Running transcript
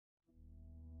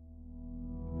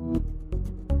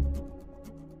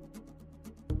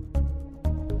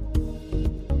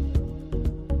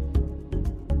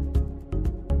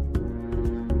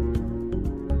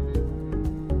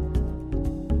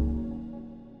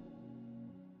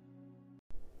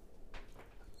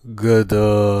Good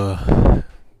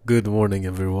good morning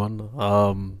everyone.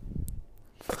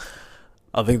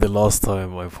 I think the last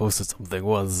time I posted something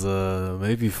was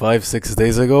maybe 5 6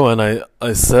 days ago, and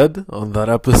I said on that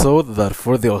episode that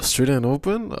for the Australian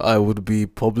Open I would be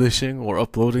publishing or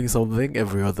uploading something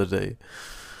every other day.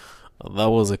 And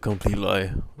that was a complete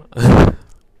lie. I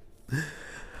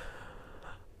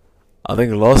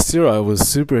think last year I was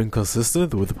super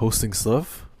inconsistent with posting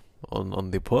stuff on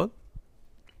the pod.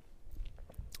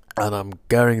 And I'm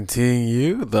guaranteeing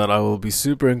you that I will be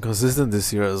super inconsistent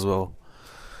this year as well.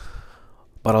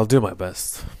 But I'll do my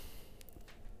best.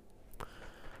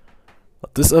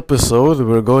 This episode,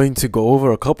 we're going to go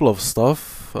over a couple of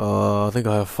stuff. I think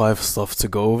I have 5 stuff to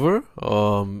go over.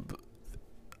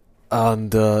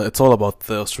 And it's all about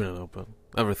the Australian Open.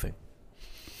 Everything.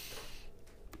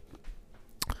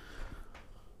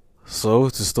 So,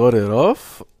 to start it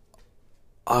off,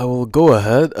 I will go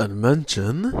ahead and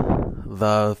mention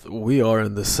that we are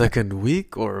in the second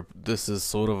week, or this is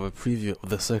sort of a preview of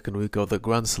the second week of the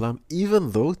Grand Slam,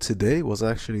 even though today was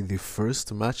actually the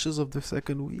first matches of the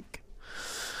second week.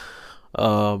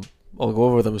 I'll go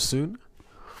over them soon.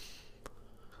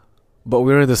 But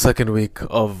we're in the second week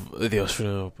of the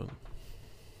Australian Open.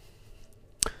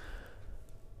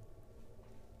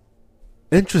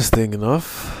 Interesting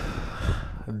enough,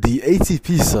 the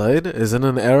ATP side is in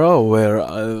an era where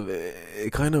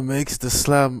it kind of makes the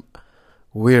slam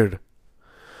weird.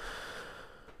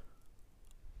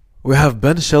 We have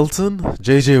Ben Shelton,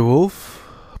 JJ Wolf,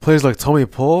 players like Tommy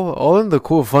Paul, all in the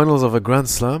quarterfinals of a Grand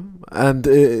Slam, and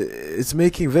it's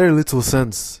making very little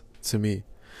sense to me.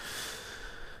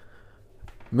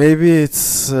 Maybe it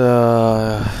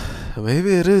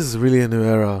is really a new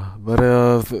era, but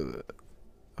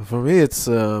for me it's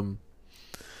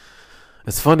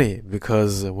funny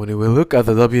because when we look at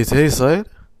the WTA side,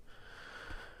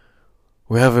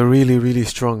 we have a really, really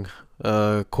strong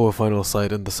quarterfinal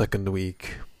side in the second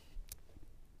week.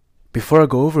 Before I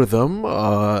go over them,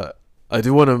 I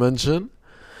do want to mention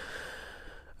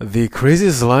the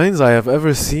craziest lines I have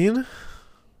ever seen.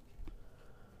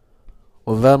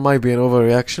 Well, that might be an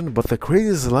overreaction, but the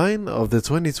craziest line of the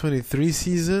 2023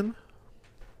 season: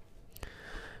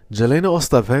 Jelena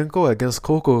Ostapenko against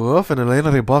Coco Gauff and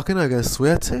Elena Rybakina against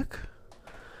Swiatek.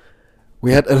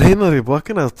 We had Elena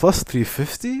Rybakina at plus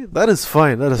 350. That is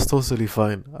fine. That is totally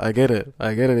fine. I get it.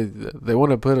 They want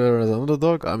to put her as an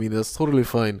underdog. I mean, that's totally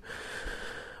fine.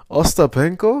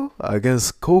 Ostapenko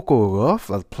against Coco Gauff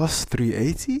at plus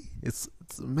 380. It's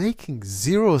making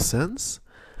zero sense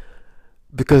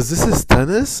because this is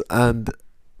tennis, and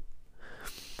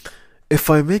if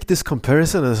I make this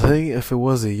comparison as saying if it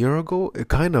was a year ago, it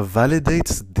kind of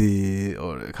validates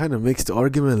or it kind of makes the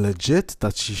argument legit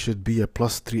that she should be a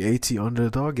plus 380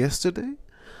 underdog yesterday.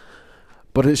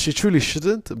 But she truly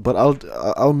shouldn't, but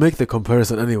I'll make the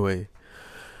comparison anyway.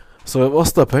 So if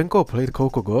Ostapenko played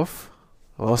Coco Gauff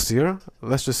last year,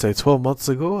 let's just say 12 months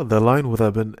ago, the line would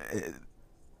have been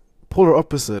polar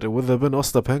opposite. It would have been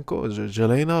Ostapenko,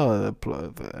 Jelena,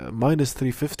 minus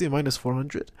 350, minus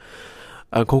 400.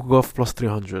 And Coco Gauff plus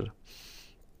 300.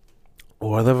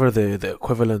 Or whatever the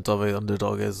equivalent of an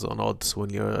underdog is on odds when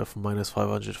you're a minus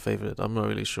 500 favorite. I'm not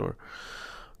really sure.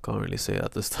 Can't really say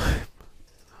at this time.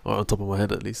 Or on top of my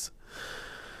head at least.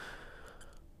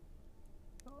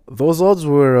 Those odds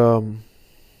were, I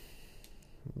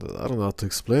don't know how to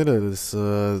explain it.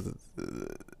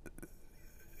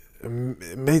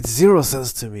 It made zero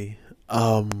sense to me.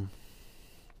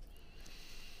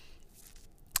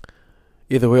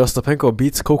 Either way, Ostapenko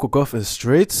beats Coco Gauff in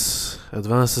straights,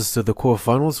 advances to the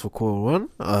quarterfinals for quarter one,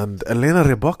 and Elena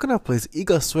Rybakina plays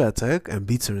Iga Swiatek and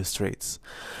beats her in straights.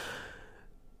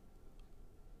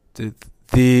 The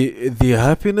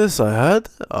happiness I had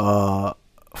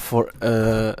for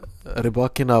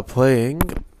Rybakina playing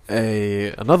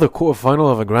another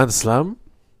quarterfinal of a Grand Slam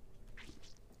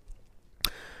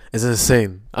is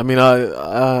insane. I mean,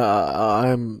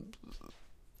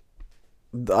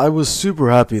 I was super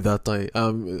happy that night.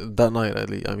 That night, at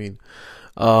least. I mean,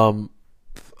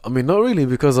 not really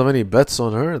because of any bets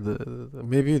on her.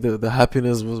 Maybe the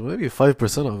happiness was maybe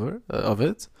 5% of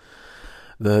it.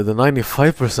 The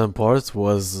 95% part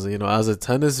was, as a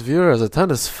tennis viewer, as a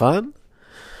tennis fan,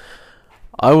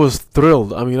 I was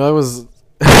thrilled. I mean, I was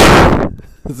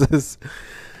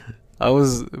I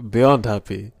was beyond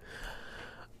happy.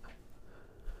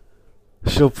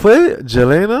 She'll play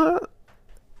Jelena.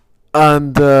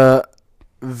 And the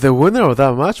winner of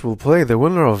that match will play the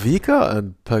winner of Vika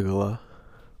and Pegula.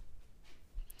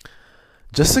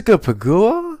 Jessica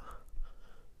Pegula,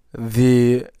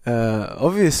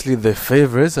 obviously the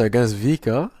favorites against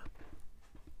Vika,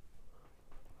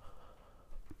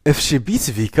 If she beats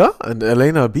Vika and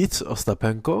Elena beats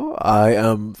Ostapenko, I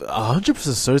am 100%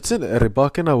 certain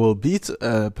Rybakina will beat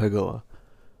Pegula.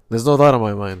 There's no doubt in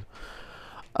my mind.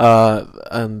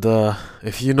 And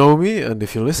if you know me, and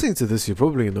if you're listening to this, you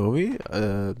probably know me.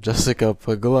 Jessica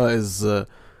Pegula is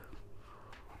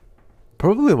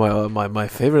probably my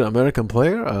favorite American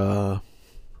player.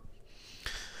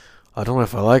 I don't know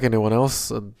if I like anyone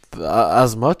else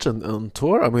as much on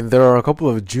tour. I mean, there are a couple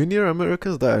of junior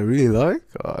Americans that I really like.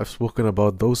 I've spoken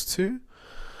about those two.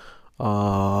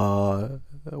 One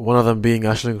of them being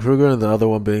Ashlyn Kruger and the other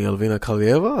one being Elvina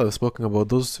Kalieva. I've spoken about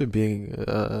those two being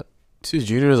two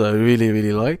juniors I really,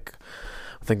 really like.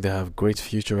 I think they have great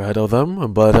future ahead of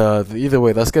them. But either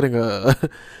way, that's getting ahead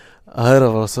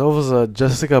of ourselves.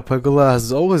 Jessica Pegula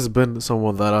has always been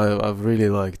someone that I've really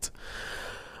liked.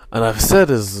 And I've said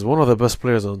is one of the best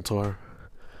players on tour.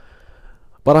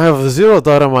 But I have zero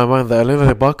doubt in my mind that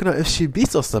Elena Rybakina, if she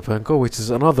beats Ostapenko, which is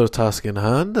another task in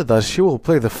hand, that she will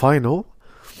play the final.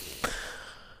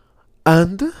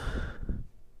 And,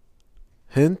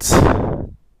 hint,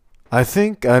 I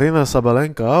think Arina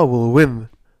Sabalenka will win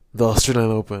the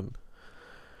Australian Open.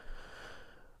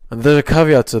 And there's a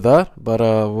caveat to that, but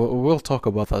we'll talk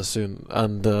about that soon.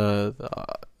 And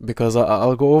because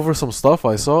I'll go over some stuff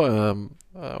I saw,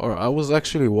 or I was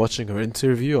actually watching her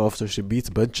interview after she beat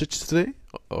Bencic today.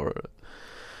 I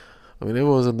mean, it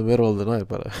was in the middle of the night,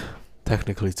 but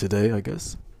technically today, I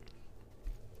guess.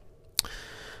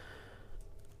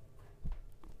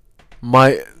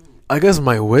 I guess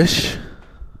my wish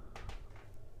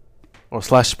or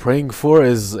 / praying for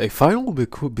is a final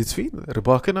between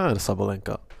Rybakina and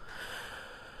Sabalenka.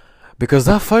 Because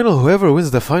that final, whoever wins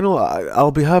the final,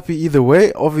 I'll be happy either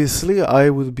way. Obviously,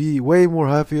 I would be way more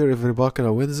happier if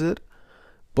Rybakina wins it.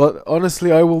 But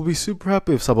honestly, I will be super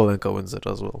happy if Sabalenka wins it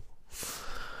as well.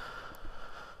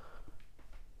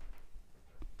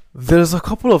 There's a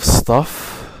couple of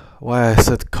stuff why I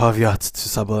said caveat to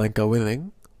Sabalenka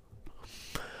winning.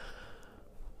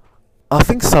 I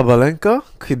think Sabalenka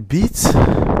could beat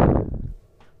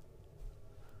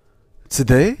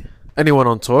today anyone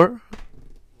on tour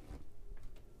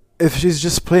if she's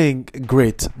just playing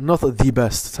great, not the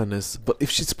best tennis, but if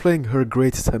she's playing her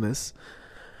great tennis.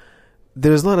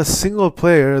 There's not a single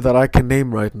player that I can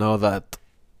name right now that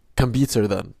can beat her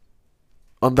then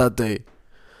on that day.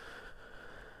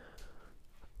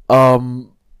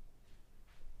 During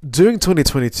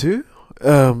 2022,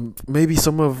 maybe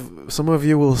some of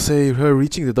you will say her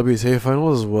reaching the WTA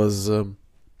finals was a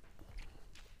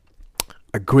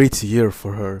great year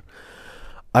for her.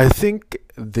 I think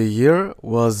the year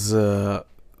was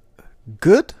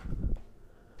good,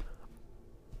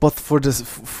 but for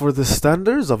the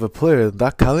standards of a player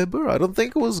that caliber, I don't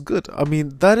think it was good. I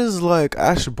mean, that is like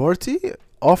Ash Barty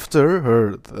after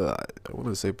her, I want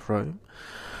to say prime.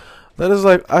 That is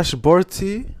like Ash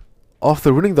Barty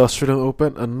after winning the Australian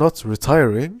Open and not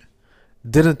retiring,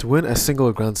 didn't win a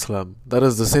single Grand Slam. That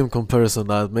is the same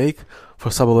comparison I'd make for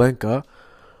Sabalenka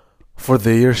for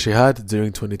the year she had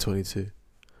during 2022.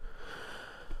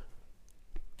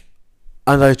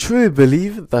 And I truly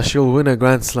believe that she'll win a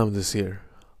Grand Slam this year.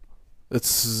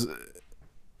 It's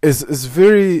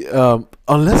very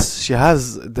unless she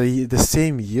has the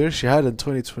same year she had in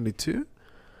 2022,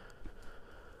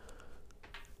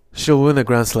 she'll win a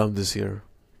Grand Slam this year.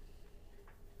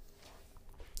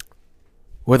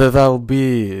 Whether that'll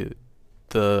be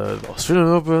the Australian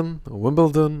Open,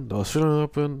 Wimbledon, the Australian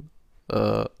Open,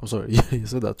 I'm sorry, you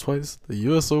said that twice. The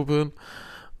US Open,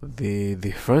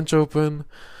 the French Open.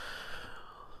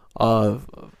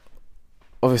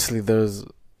 Obviously there's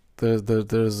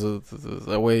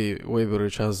a way better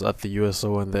chance at the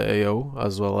USO and the AO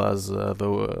as well as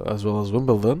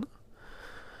Wimbledon.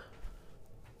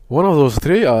 One of those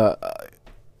three, I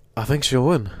think she'll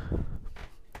win.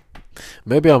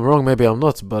 Maybe I'm wrong, maybe I'm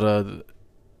not, but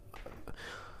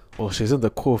well, she's in the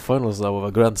quarterfinals now of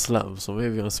a Grand Slam, so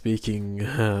maybe I'm speaking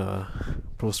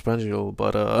postprandial,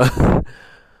 but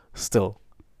still,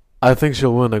 I think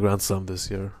she'll win a Grand Slam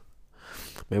this year.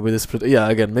 Maybe this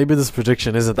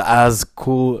prediction isn't as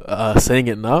cool saying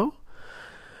it now.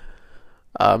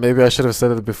 Maybe I should have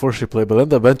said it before she played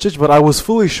Belinda Bencic, but I was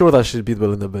fully sure that she'd beat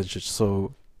Belinda Bencic.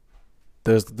 So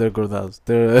there goes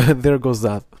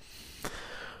that.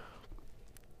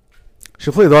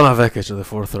 She played Donna Vekic in the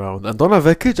fourth round, and Donna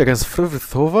Vekic against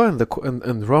Frivritova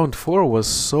in round 4 was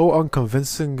so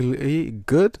unconvincingly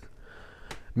good,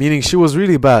 meaning she was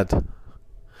really bad.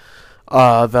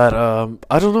 That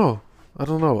I don't know.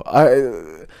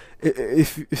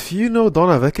 If you know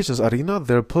Donna Vekic's arena,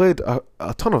 they're played a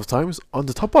ton of times. On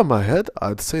the top of my head,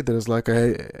 I'd say there's like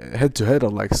a head-to-head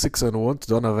on like 6-1 to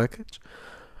Donna Vekic.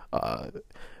 Uh,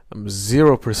 I'm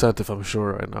 0% if I'm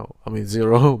sure right now. I mean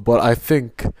zero, but I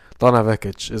think Donna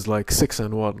Vekic is like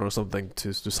 6-1 or something to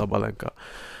Sabalenka.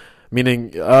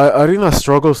 Meaning, Arena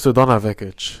struggles to Donna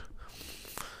Vekic.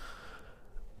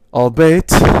 Albeit,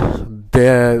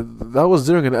 that was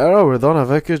during an era where Donna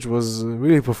Vekic was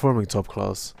really performing top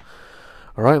class.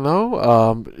 Right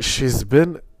now, she's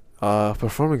been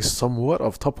performing somewhat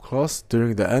of top class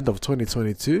during the end of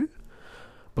 2022.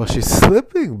 But she's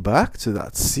slipping back to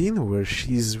that scene where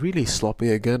she's really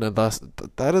sloppy again, and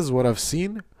that is what I've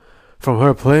seen from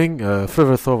her playing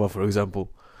Friverthova, for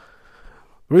example.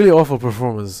 Really awful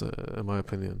performance, in my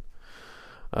opinion.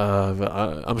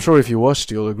 I'm sure if you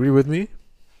watched, you'll agree with me.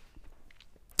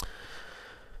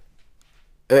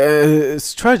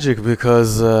 It's tragic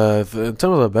because in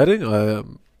terms of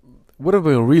betting, would have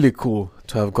been really cool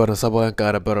to have gotten Sabalenka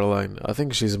at a better line. I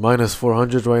think she's minus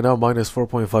 400 right now, minus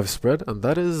 4.5 spread, and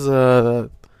that is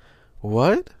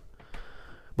what?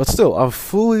 But still, I'm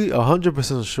fully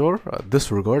 100% sure,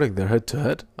 disregarding their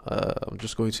head-to-head, I'm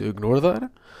just going to ignore that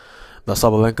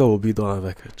Sabalenka will beat Donna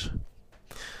Vekic.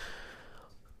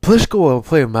 Pliskova will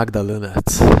play Magda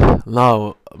Linette.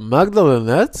 Now, Magda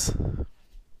Linette,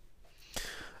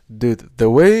 dude, the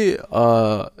way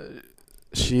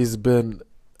she's been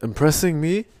impressing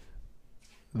me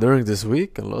during this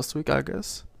week and last week, I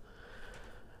guess,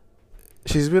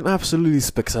 she's been absolutely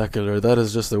spectacular. That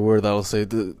is just the word I'll say.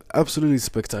 Absolutely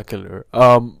spectacular.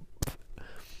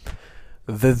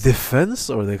 The defense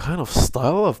or the kind of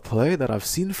style of play that I've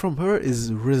seen from her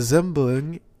is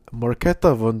resembling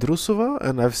Marketa Vondrousova,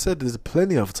 and I've said this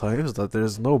plenty of times that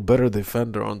there's no better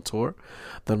defender on tour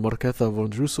than Marketa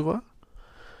Vondrousova.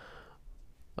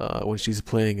 When she's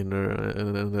playing in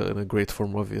a great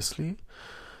form, obviously.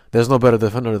 There's no better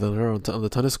defender than her on the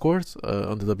tennis court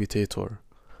on the WTA tour.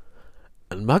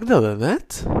 And Magda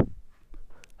Linette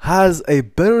has a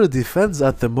better defense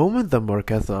at the moment than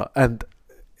Marketa, and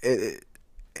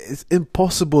it's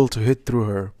impossible to hit through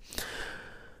her.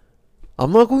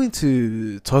 I'm not going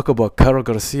to talk about Caro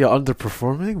Garcia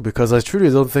underperforming because I truly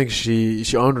don't think she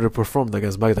underperformed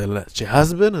against Magda Linette. She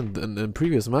has been in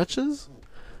previous matches.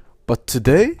 But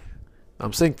today,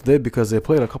 I'm saying today because they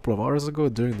played a couple of hours ago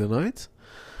during the night,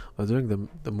 or during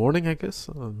the morning, I guess,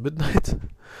 midnight.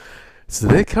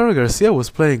 Today, Caro Garcia was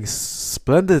playing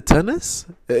splendid tennis.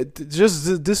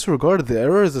 Just disregard the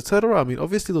errors, etc. I mean,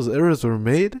 obviously those errors were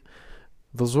made.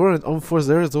 Those weren't unforced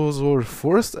errors, those were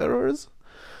forced errors.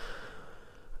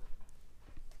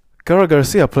 Caro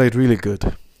Garcia played really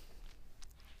good.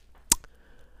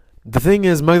 The thing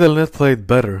is, Magda Linette played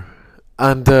better.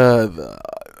 And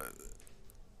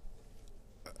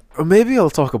maybe I'll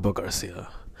talk about Garcia.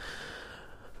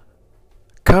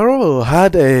 Caro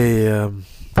had a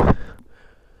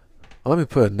let me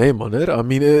put a name on it. I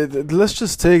mean, let's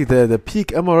just take the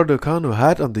peak Emma Raducanu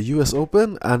had on the US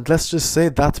Open, and let's just say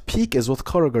that peak is what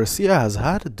Caro Garcia has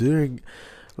had during,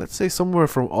 let's say, somewhere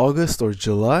from August or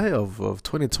July of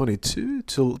 2022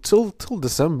 till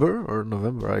December or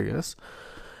November, I guess.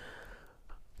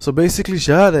 So basically,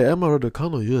 she had a Emma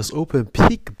Raducanu US Open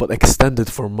peak, but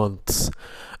extended for months,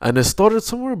 and it started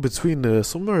somewhere between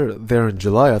somewhere there in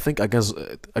July, I think, against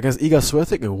Iga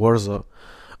Swiatek in Warsaw.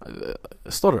 It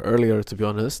started earlier, to be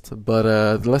honest, but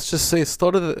let's just say it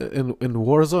started in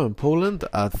Warsaw in Poland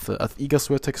at Iga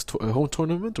Swiatek's home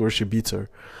tournament, where she beat her,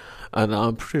 and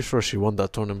I'm pretty sure she won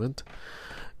that tournament.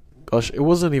 Gosh, it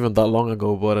wasn't even that long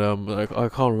ago, but I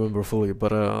can't remember fully,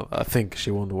 but I think she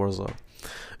won Warsaw.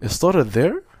 It started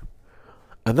there.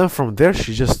 And then from there,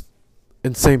 she just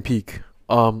insane peak.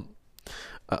 I'll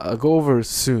go over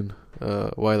soon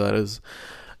why that is.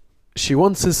 She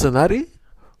won Cincinnati,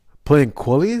 playing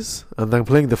qualies, and then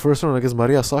playing the first round against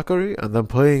Maria Sakkari, and then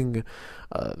playing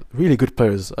really good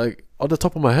players. On the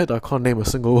top of my head, I can't name a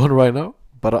single one right now,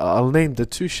 but I'll name the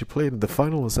two she played in the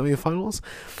final and semi-finals.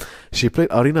 She played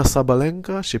Aryna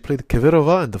Sabalenka, she played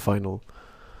Kvitova in the final.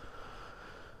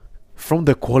 From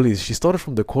the qualies, she started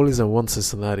from the qualies and won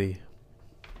Cincinnati.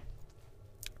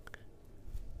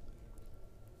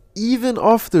 Even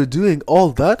after doing all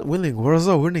that, winning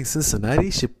Warsaw, winning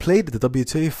Cincinnati, she played the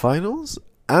WTA finals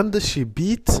and she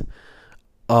beat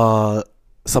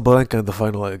Sabalenka in the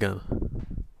final again.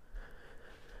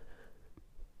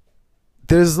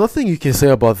 There's nothing you can say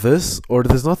about this, or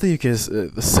there's nothing you can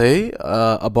say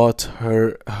about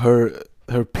her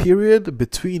period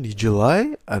between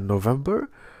July and November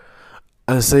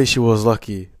and say she was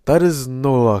lucky. That is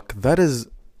no luck. That is...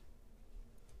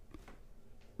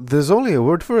 There's only a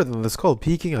word for it, and it's called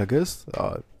peaking, I guess.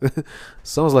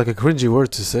 Sounds like a cringy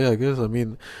word to say, I guess. I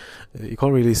mean, you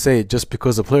can't really say just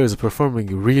because the players are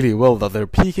performing really well that they're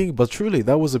peaking, but truly,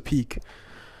 that was a peak.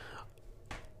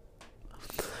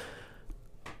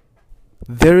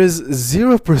 there is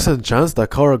 0% chance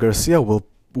that Cara Garcia will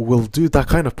do that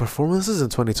kind of performances in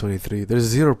 2023.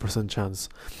 There's 0% chance.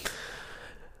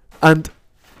 And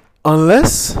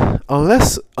unless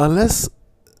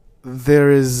there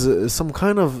is some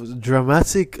kind of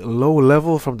dramatic low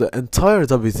level from the entire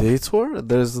WTA tour,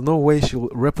 there's no way she'll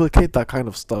replicate that kind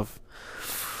of stuff.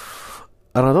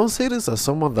 And I don't say this as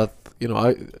someone that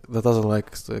that doesn't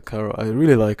like Cara. I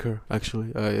really like her,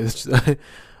 actually.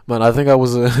 Man, I think I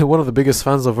was one of the biggest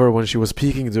fans of her when she was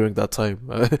peaking during that time,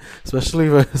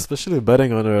 especially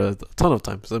betting on her a ton of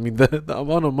times. I mean, the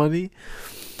amount of money.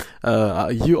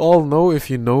 You all know, if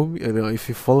you know me, if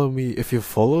you follow me, if you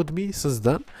followed me since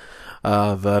then,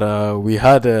 that we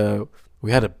had a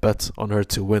bet on her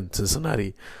to win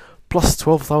Cincinnati, plus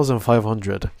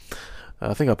 12,500.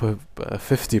 I think I put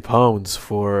 £50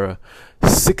 for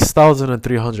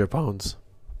 £6,300.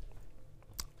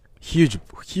 Huge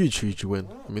win.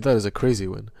 I mean, that is a crazy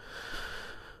win.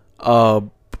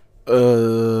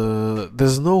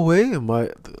 There's no way, in my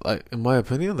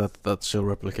opinion, that she'll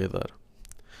replicate that.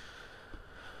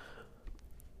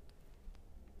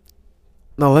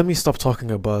 Now let me stop talking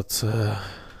about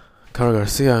Cara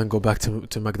Garcia and go back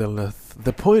to Magdalena.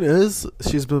 The point is,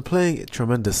 she's been playing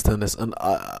tremendous tennis, and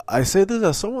I say this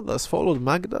as someone that's followed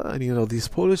Magda, and these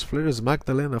Polish players,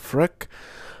 Magdalena Frek,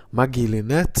 Maggie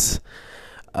Linette.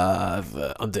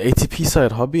 On the ATP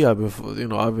side, hobby, I've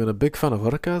been a big fan of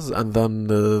Hurkacz, and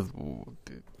then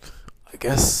I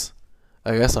guess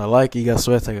I like Iga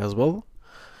Swiatek as well.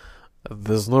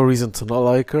 There's no reason to not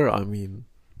like her. I mean,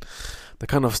 the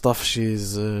kind of stuff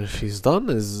she's done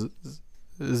is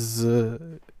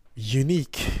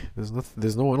unique.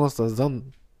 There's no one else that's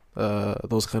done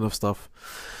those kind of stuff,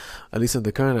 at least in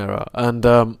the current era. And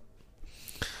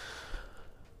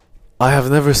I have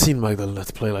never seen Magdalena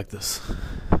play like this.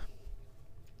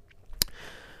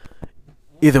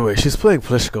 Either way, she's playing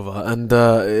Pliskova, and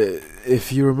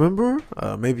if you remember,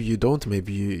 maybe you don't,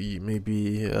 maybe you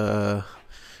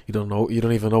don't know, you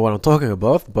don't even know what I'm talking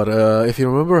about. But if you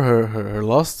remember her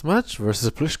last match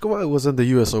versus Pliskova, it was in the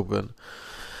US Open,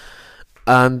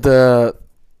 and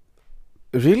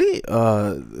really,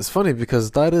 it's funny because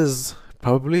that is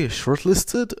probably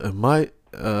shortlisted in my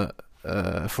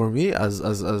for me as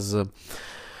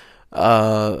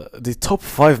the top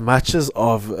 5 matches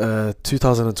of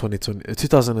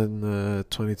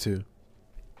 2022.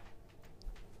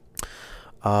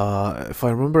 If I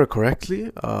remember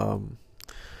correctly,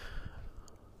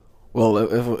 well,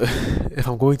 if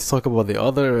I'm going to talk about the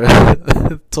other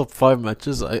top 5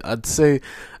 matches, I'd say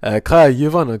Kaya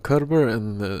Juvan and Kerber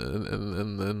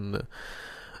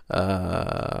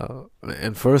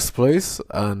in first place,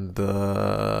 and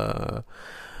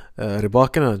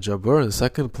Rybakina and Jabeur in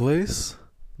second place.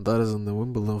 That is in the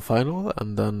Wimbledon final.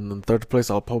 And then in third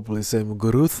place, I'll probably say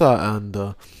Muguruza and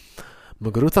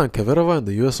Kvitova in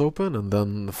the US Open. And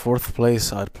then fourth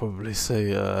place, I'd probably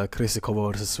say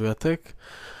Krejcikova versus Swiatek.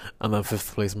 And then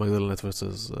fifth place, Magdalena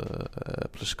versus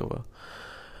Pliskova.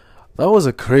 That was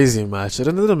a crazy match. It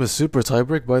ended in a super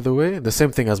tiebreak, by the way. The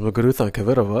same thing as Muguruza and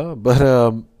Kvitova. But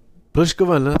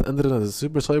Pliskova and Linette ended in a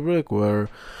super tiebreak where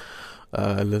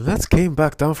Linette came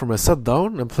back down from a set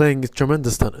down and playing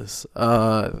tremendous tennis.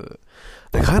 The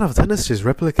kind of tennis she's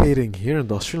replicating here in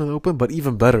the Australian Open, but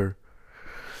even better.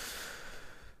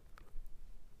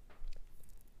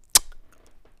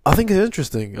 I think it's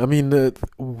interesting. I mean,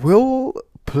 will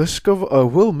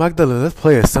Magdalena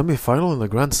play a semi-final in the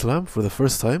Grand Slam for the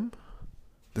first time?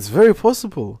 It's very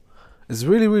possible. It's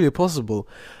really, really possible.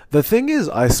 The thing is,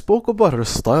 I spoke about her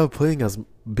style being as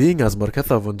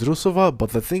Marketa Vondrousova,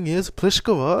 but the thing is,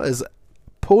 Pliskova is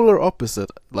polar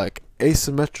opposite, like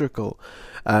asymmetrical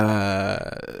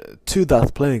to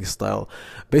that playing style.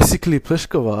 Basically,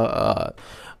 Pliskova,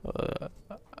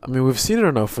 I mean, we've seen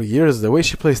her now for years. The way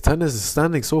she plays tennis is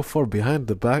standing so far behind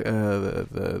the back,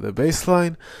 the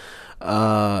baseline.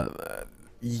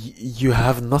 You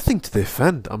have nothing to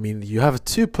defend. I mean, you have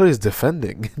 2 players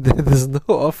defending. There's no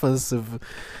offensive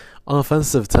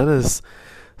tennis.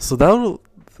 So that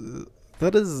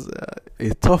is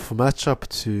a tough matchup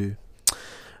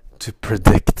to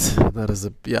predict.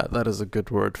 That is a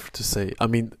good word to say. I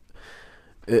mean,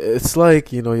 it's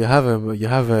like, you have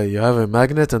a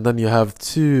magnet, and then you have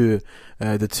the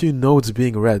 2 nodes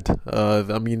being red.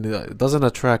 I mean, it doesn't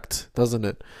attract, doesn't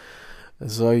it?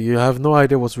 So you have no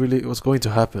idea what's going to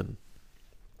happen,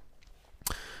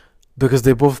 because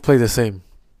they both play the same.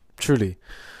 Truly,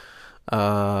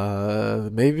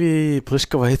 maybe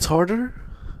Pliskova hits harder.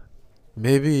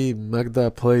 Maybe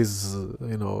Magda plays,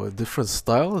 a different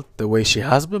style, the way she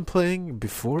has been playing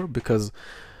before, because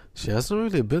She hasn't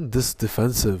really been this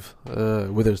defensive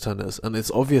with her tennis, and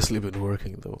it's obviously been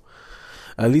working though.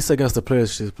 At least against the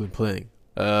players she's been playing.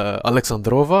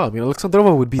 Alexandrova, I mean,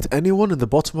 Alexandrova would beat anyone in the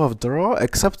bottom of the draw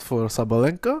except for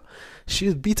Sabalenka.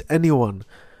 She'd beat anyone,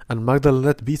 and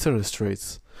Magdalena beat her in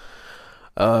straights.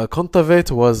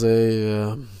 Kontaveit was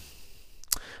a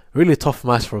really tough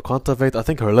match for Kontaveit. I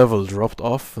think her level dropped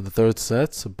off in the third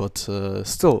set, but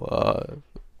still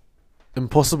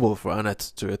impossible for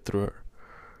Annette to hit through her.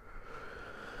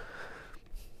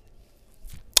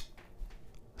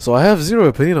 So I have zero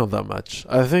opinion on that match.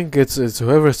 I think it's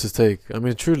whoever's to take. I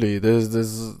mean, truly,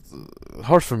 there's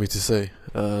hard for me to say.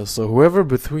 So whoever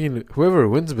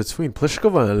wins between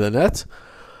Pliskova and Linette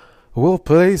will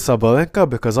play Sabalenka,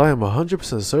 because I am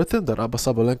 100% certain that Abba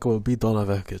Sabalenka will beat Donna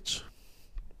Vekic.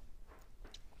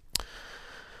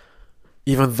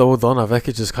 Even though Donna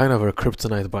Vekic is kind of her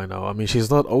kryptonite by now. I mean,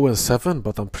 she's not 0-7,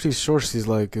 but I'm pretty sure she's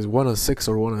like 1-6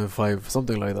 or 1-5,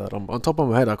 something like that. On top of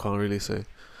my head, I can't really say.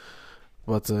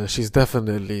 But she's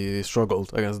definitely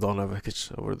struggled against Donna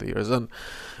Vekic over the years. And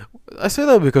I say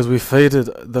that because we faded.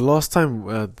 The last time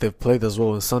they played as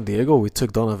well in San Diego, we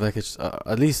took Donna Vekic,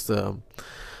 at least I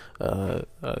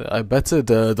betted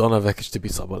Donna Vekic to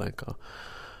beat Sabalenka.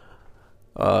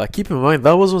 Keep in mind,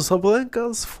 that was when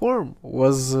Sabalenka's form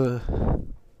was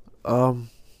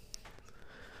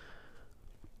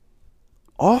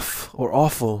off or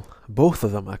awful. Both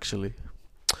of them, actually.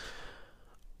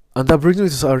 And that brings me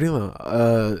to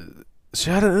Sarina. She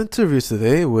had an interview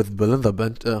today with Belinda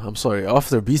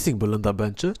after beating Belinda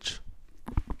Bencic.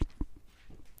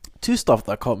 Two stuff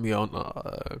that caught me on,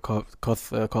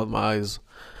 caught my eyes.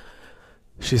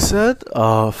 She said,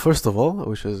 first of all,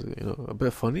 which is a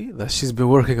bit funny, that she's been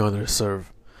working on her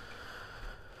serve,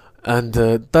 and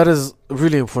that is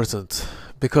really important,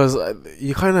 because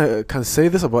you kind of can say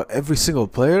this about every single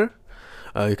player.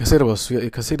 You can say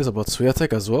this about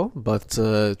Swiatek as well, but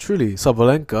truly,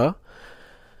 Sabalenka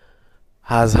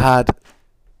has had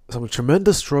some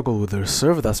tremendous struggle with her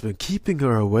serve that's been keeping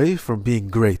her away from being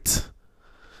great.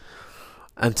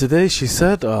 And today she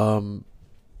said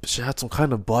she had some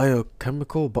kind of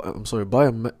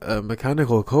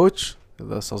biomechanical coach.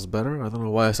 That sounds better. I don't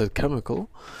know why I said chemical.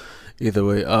 Either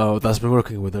way, that's been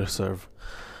working with her serve.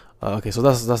 Okay, so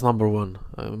that's number one.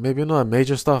 Maybe not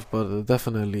major stuff, but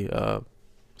definitely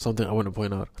something I want to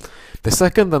point out. The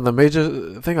second and the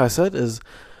major thing I said is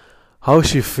how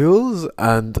she feels,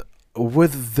 and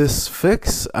with this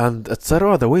fix and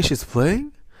etc., the way she's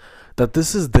playing, that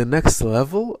this is the next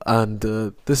level, and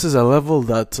this is a level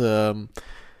that,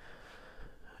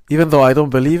 even though I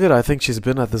don't believe it, I think she's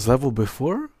been at this level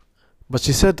before. But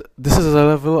she said, this is a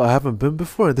level I haven't been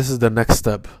before, and this is the next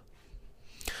step.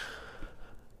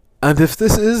 And if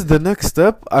this is the next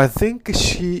step, I think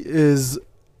she is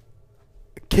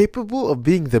capable of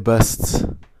being the best.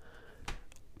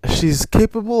 She's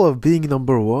capable of being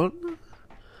number one.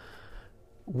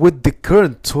 With the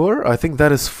current tour, I think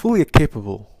that is fully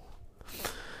capable.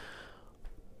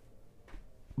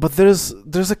 But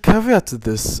there's a caveat to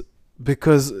this,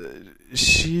 because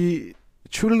she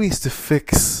truly needs to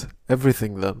fix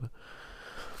everything then.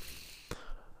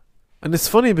 And it's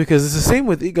funny because it's the same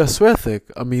with Iga Swiatek.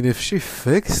 I mean, if she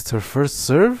fixed her first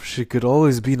serve, she could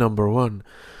always be number one.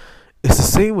 It's the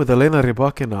same with Elena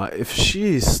Rybakina. If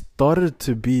she stopped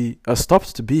to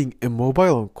being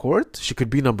immobile on court, she could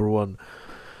be number one.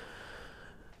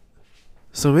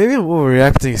 So maybe I'm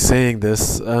overreacting saying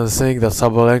this and saying that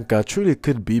Sabalenka truly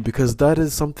could be, because that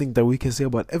is something that we can say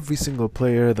about every single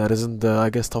player that is in the, I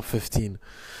guess, top 15.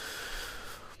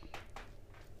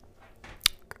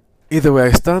 Either way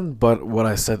I stand, but what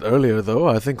I said earlier though,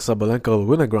 I think Sabalenka will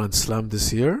win a Grand Slam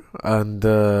this year, and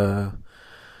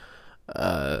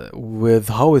with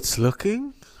how it's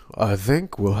looking, I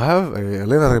think we'll have a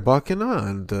Elena Rybakina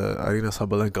and Aryna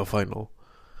Sabalenka final.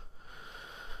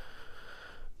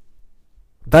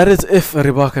 That is if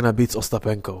Rybakina beats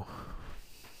Ostapenko.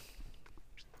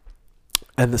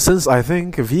 And since I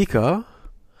think Vika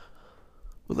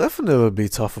will definitely be a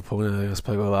tough opponent against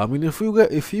Pegula. I mean, if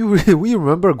we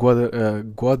remember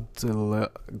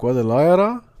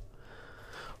Guadalajara,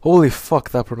 holy fuck,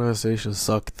 that pronunciation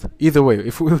sucked. Either way,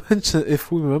 if we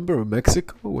remember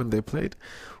Mexico when they played,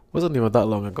 wasn't even that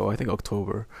long ago. I think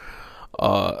October.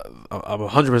 I'm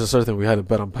 100% certain we had a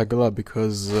bet on Pegula,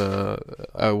 because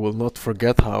I will not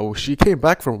forget how she came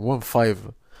back from 1-5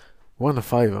 and won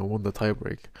the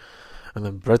tiebreak, and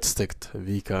then breadsticked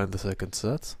Vika in the second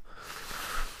set.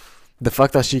 The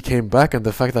fact that she came back and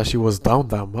the fact that she was down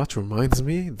that much reminds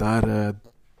me that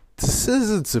this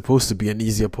isn't supposed to be an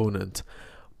easy opponent.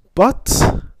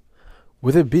 But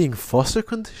with it being Foster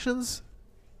conditions,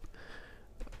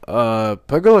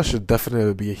 Pegula should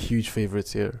definitely be a huge favorite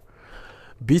here.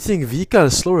 Beating Vika in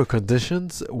slower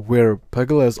conditions, where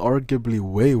Pegula is arguably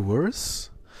way worse,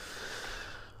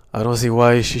 I don't see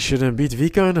why she shouldn't beat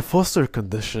Vika in a faster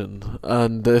condition.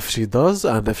 And if she does,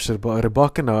 and if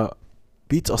Rybakina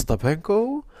beats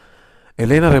Ostapenko,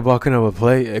 Elena Rybakina will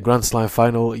play a Grand Slam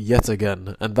final yet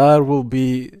again. And that will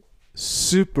be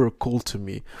super cool to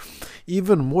me.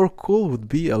 Even more cool would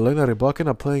be Elena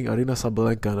Rybakina playing Arina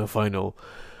Sabalenka in a final.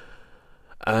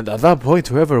 And at that point,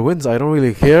 whoever wins, I don't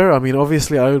really care. I mean,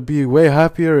 obviously, I would be way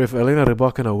happier if Elena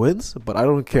Rybakina wins, but I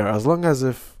don't care. As long as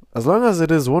it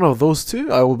is one of those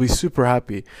two, I will be super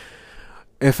happy.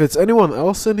 If it's anyone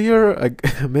else in here,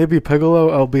 maybe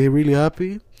Pegula, I'll be really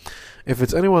happy. If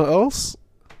it's anyone else,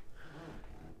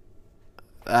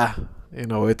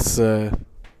 it's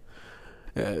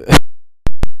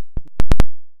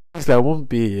honestly, I won't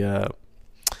be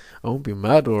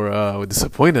mad or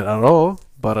disappointed at all,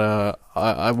 but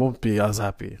I won't be as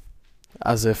happy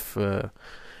as if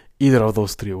either of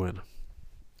those three win.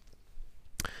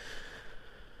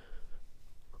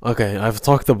 Okay, I've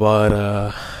talked about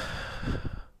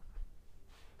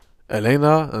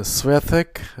Elena and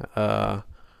Swiatek.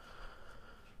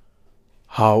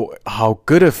 How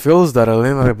good it feels that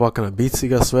Elena Rybakina beats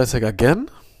Iga Swiatek again.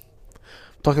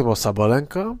 I'm talking about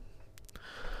Sabalenka.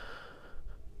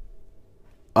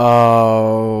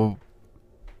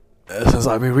 Since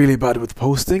I've been really bad with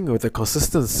posting, with the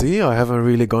consistency, I haven't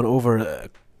really gone over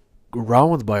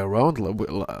round by round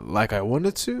like I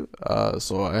wanted to.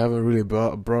 So I haven't really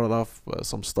brought off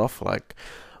some stuff like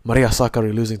Maria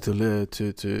Sakkari losing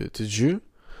to Ju.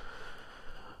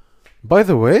 By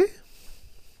the way,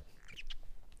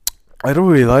 I don't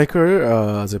really like her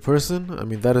as a person. I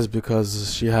mean, that is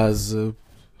because she has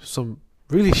some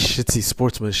really shitty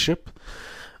sportsmanship.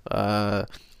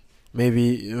 Maybe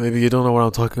you don't know what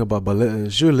I'm talking about, but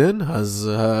Julin has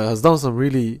done some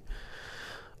really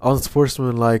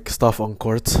unsportsmanlike stuff on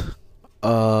court.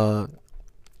 But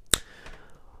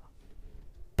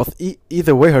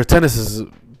either way, her tennis has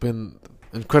been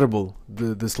incredible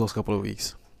this last couple of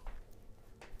weeks.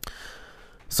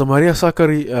 So Maria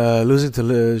Sakkari losing to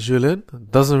Julin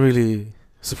doesn't really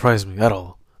surprise me at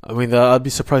all. I mean, I'd be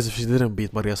surprised if she didn't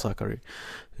beat Maria Sakkari.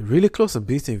 Really close to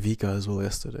beating Vika as well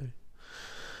yesterday.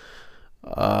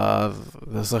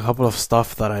 There's a couple of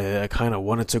stuff that I kind of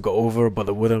wanted to go over, but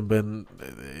it wouldn't have been,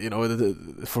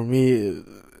 for me,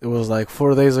 it was like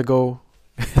 4 days ago.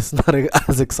 It's not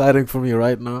as exciting for me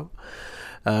right now.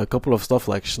 A couple of stuff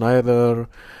like Schneider,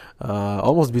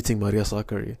 almost beating Maria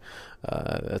Sakkari,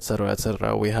 etc.,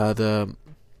 etc. We had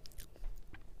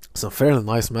some fairly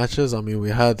nice matches. I mean, we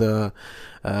had Pliskova,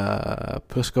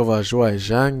 Zhuai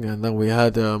Zhang, and then we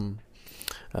had Elena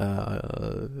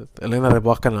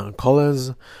Rybakina and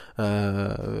Collins,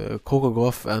 Coco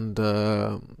Gauff, and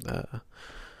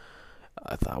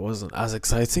that wasn't as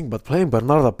exciting, but playing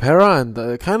Bernarda Pera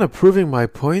and kind of proving my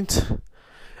point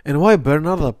and why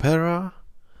Bernarda Pera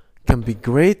can be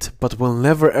great but will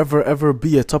never ever ever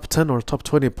be a top 10 or top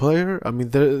 20 player. I mean,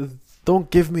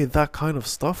 don't give me that kind of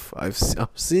stuff. I'm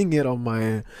seeing it on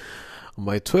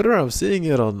my Twitter. I'm seeing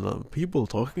it on people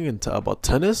talking about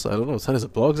tennis. I don't know, tennis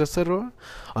blogs, etc.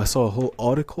 I saw a whole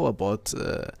article about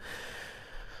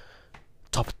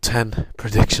top 10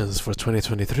 predictions for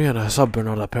 2023, and I saw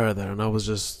Bernarda Pera there, and I was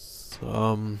just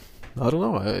I don't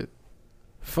know. I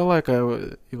feel like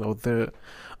I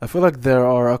feel like there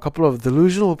are a couple of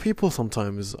delusional people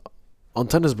sometimes on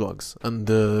tennis blogs, and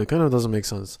it kind of doesn't make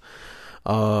sense.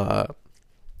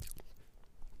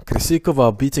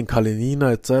 Krisikova beating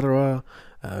Kalinina, etc.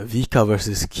 Vika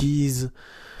versus Keys.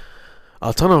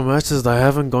 A ton of matches that I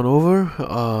haven't gone over,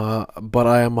 but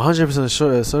I am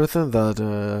 100% certain that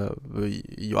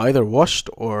you either watched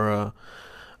or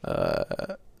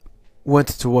went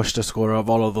to watch the score of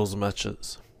all of those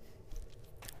matches.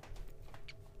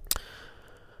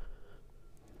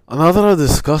 Now that I've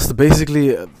discussed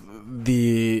basically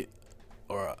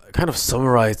or kind of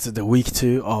summarized the week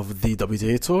 2 of the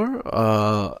WTA Tour,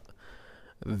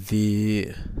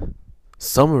 the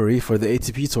summary for the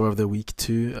ATP Tour of the week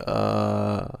 2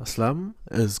 slam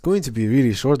is going to be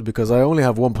really short because I only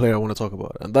have one player I want to talk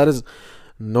about, and that is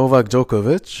Novak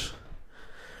Djokovic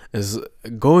is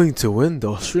going to win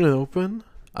the Australian Open.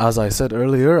 As I said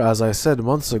earlier, as I said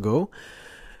months ago,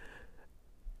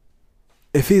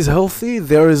 if he's healthy,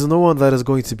 there is no one that is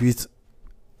going to beat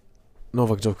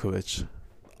Novak Djokovic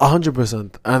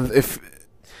 100%. And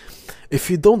if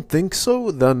you don't think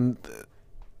so, then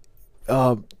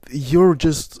you're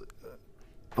just,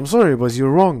 I'm sorry, but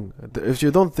you're wrong. If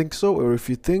you don't think so, or if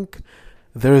you think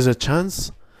there is a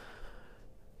chance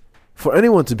for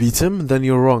anyone to beat him, then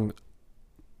you're wrong.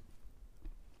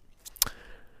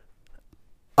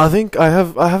 think I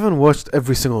haven't watched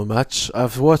every single match.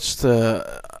 I've watched.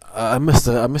 I missed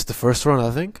the first round.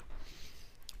 I think.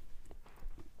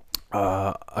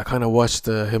 I kind of watched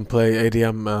him play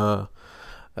ADM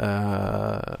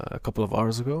a couple of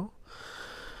hours ago.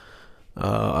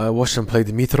 I watched him play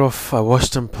Dimitrov. I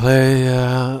watched him play.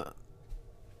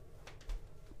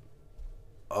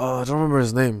 I don't remember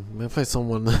his name. I played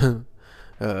someone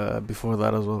before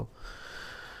that as well.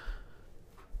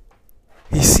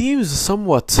 He seems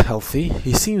somewhat healthy.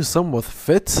 He seems somewhat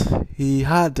fit. He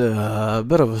had a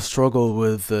bit of a struggle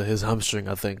with his hamstring,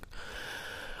 I think.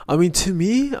 I mean, to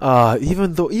me,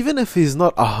 even if he's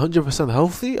not 100%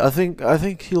 healthy, I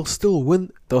think he'll still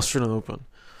win the Australian Open.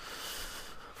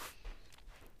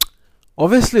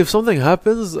 Obviously, if something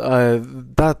happens,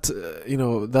 that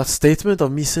statement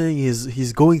of me saying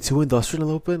he's going to win the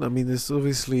Australian Open, I mean, it's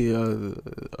obviously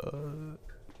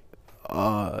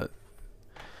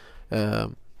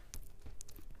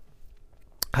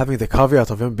having the caveat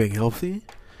of him being healthy.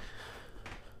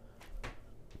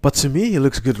 But to me, he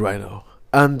looks good right now,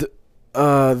 and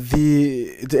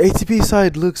the ATP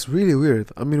side looks really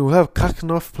weird. I mean, we'll have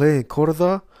Kakhanov playing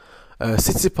Korda,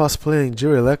 Tsitsipas playing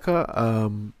Jiri Leka.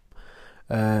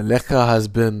 Leka has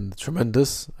been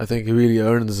tremendous. I think he really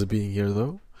earns being here,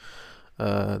 though.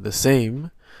 The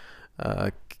same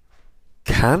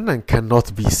can and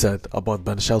cannot be said about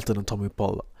Ben Shelton and Tommy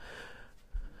Paul.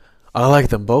 I like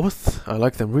them both. I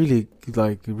like them really,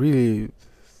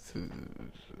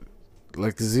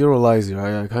 like zero lies here.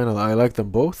 I like them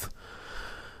both.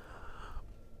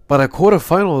 But a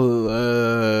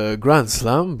quarterfinal Grand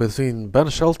Slam between Ben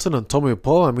Shelton and Tommy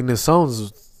Paul, I mean, it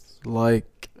sounds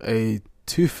like a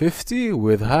 250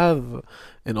 with Have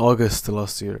in August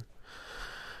last year.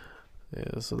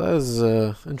 Yeah, so that is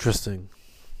interesting.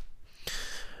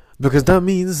 Because that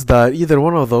means that either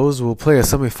one of those will play a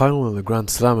semi-final in the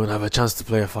Grand Slam and have a chance to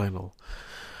play a final.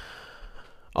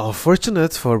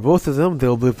 Unfortunate for both of them,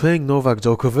 they'll be playing Novak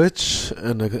Djokovic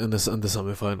in the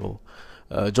semi-final.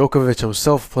 Djokovic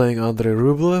himself playing Andrei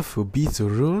Rublev, who beat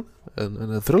Rune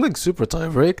in a thrilling super tie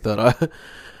break that I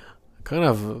kind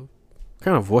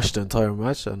of watched the entire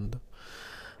match, and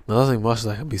nothing much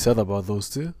that can be said about those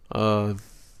two.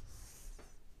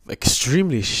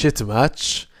 Extremely shit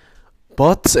match,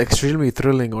 but extremely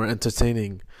thrilling or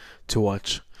entertaining to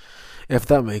watch, if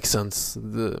that makes sense.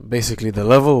 Basically, the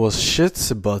level was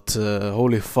shit, but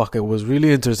holy fuck, it was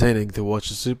really entertaining to watch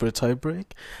a super tiebreak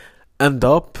end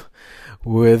up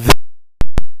with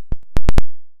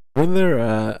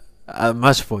winner at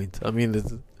match point. I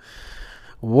mean,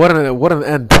 what an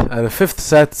end at a fifth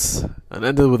set, and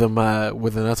ended with a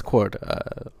net court.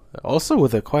 Also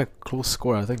with a quite close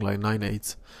score, I think like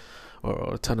 9-8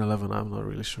 or 10-11. I'm not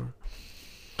really sure.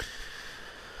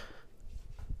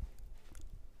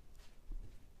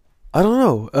 I don't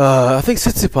know. I think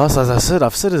Tsitsipas, as I said,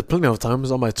 I've said it plenty of times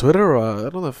on my Twitter. I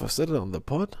don't know if I've said it on the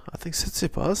pod. I think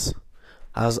Tsitsipas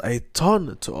has a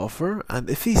ton to offer, and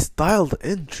if he's dialed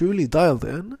in, truly dialed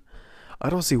in, I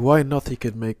don't see why not he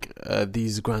could make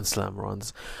these Grand Slam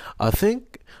runs. I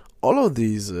think all of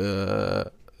these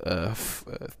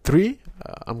three,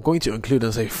 I'm going to include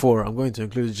and say four. I'm going to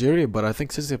include Jiri, but I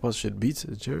think Tsitsipas should beat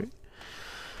Jiri.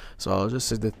 So I'll just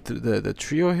say the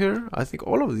trio here. I think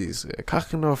all of these,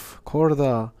 Kakhanov,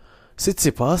 Korda,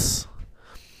 Tsitsipas,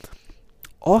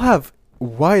 all have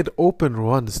wide open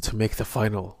runs to make the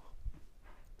final.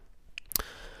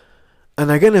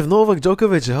 And again, if Novak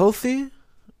Djokovic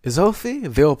is healthy,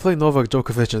 they'll play Novak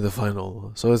Djokovic in the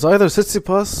final. So it's either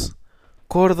Tsitsipas,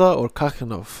 Korda, or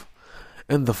Kakhanov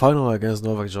in the final against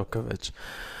Novak Djokovic.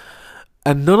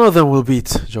 And none of them will beat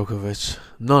Djokovic.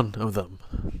 None of them.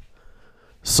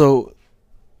 So,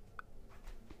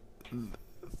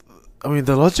 I mean,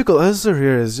 the logical answer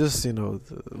here is just,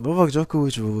 Novak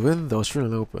Djokovic will win the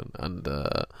Australian Open. And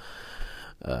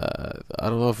I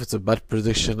don't know if it's a bad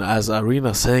prediction as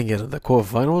Arena saying it in the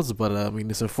quarterfinals, but I mean,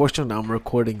 it's unfortunate I'm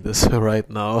recording this right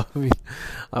now. I mean,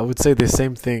 I would say the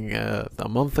same thing a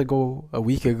month ago, a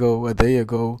week ago, a day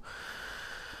ago,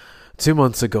 2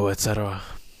 months ago, etc.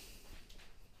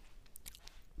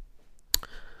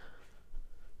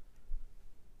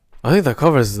 I think that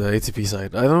covers the ATP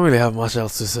side. I don't really have much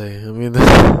else to say. I mean,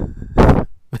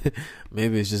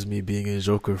 maybe it's just me being a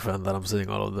Joker fan that I'm saying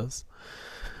all of this.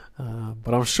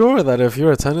 But I'm sure that if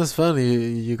you're a tennis fan,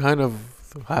 you kind of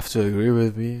have to agree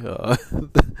with me.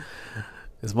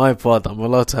 It's my pod. I'm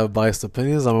allowed to have biased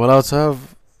opinions. I'm allowed to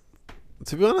have,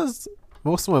 to be honest,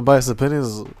 most of my biased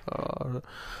opinions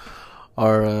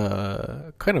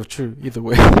are kind of true either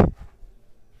way.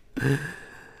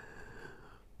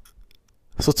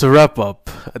 So to wrap up,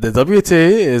 the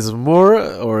WTA is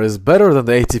better than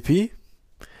the ATP.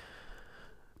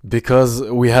 because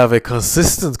we have a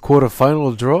consistent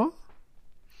quarterfinal draw.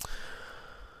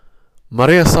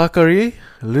 Maria Sakkari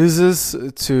loses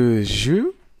to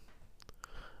Zhu,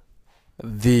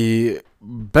 the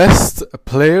best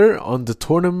player on the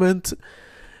tournament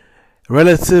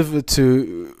relative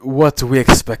to what we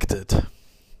expected.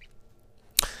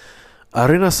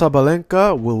 Arina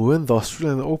Sabalenka will win the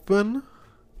Australian Open,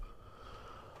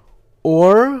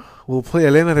 or will play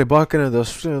Elena Rybakina in the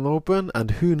Australian Open,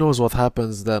 and who knows what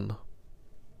happens then.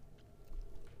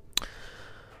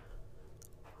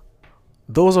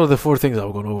 Those are the four things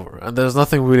I've gone over, and there's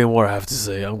nothing really more I have to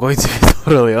say. I'm going to be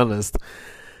totally honest.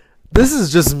 This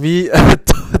is just me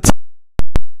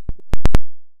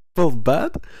felt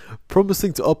bad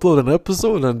promising to upload an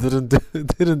episode and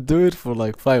didn't do it for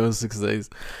like 5 or 6 days.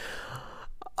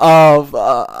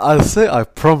 I'll say I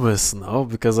promise now,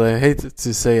 because I hate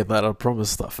to say that I'll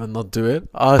promise stuff and not do it.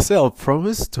 I'll say I'll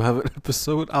promise to have an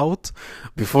episode out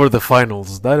before the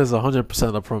finals. That is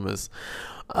 100% a promise.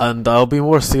 And I'll be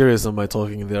more serious in my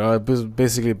talking there. I've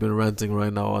basically been ranting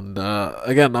right now, and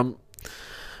again,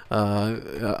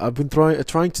 I've been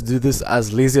trying to do this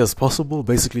as lazy as possible.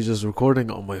 Basically, just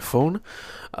recording on my phone.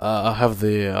 I have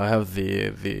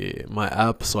my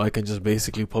app, so I can just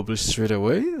basically publish straight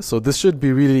away. So this should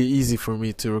be really easy for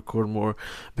me to record more,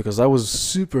 because I was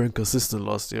super inconsistent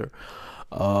last year.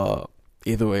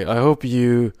 Either way, I hope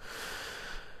you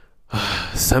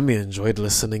semi-enjoyed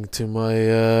listening to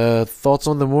my thoughts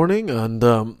on the morning, and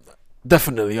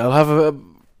definitely I'll have a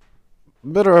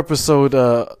better episode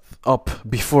up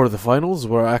before the finals,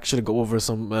 where I actually go over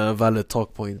some valid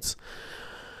talk points.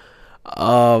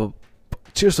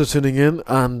 Cheers for tuning in,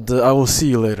 and I will see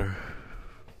you later.